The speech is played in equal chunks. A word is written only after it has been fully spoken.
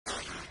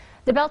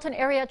The Belton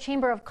Area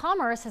Chamber of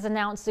Commerce has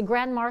announced the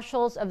Grand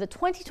Marshals of the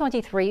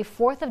 2023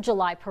 4th of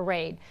July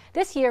Parade.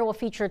 This year will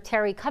feature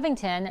Terry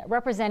Covington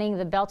representing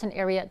the Belton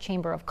Area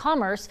Chamber of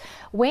Commerce,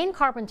 Wayne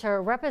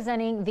Carpenter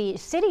representing the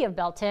City of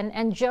Belton,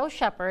 and Joe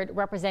Shepard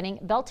representing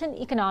Belton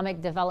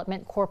Economic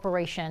Development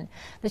Corporation.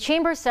 The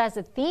Chamber says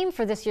the theme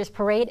for this year's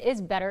parade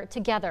is Better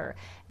Together.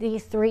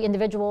 These three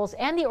individuals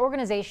and the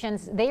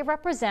organizations they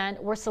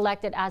represent were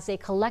selected as they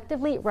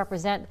collectively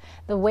represent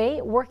the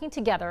way working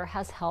together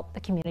has helped the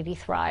community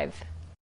thrive.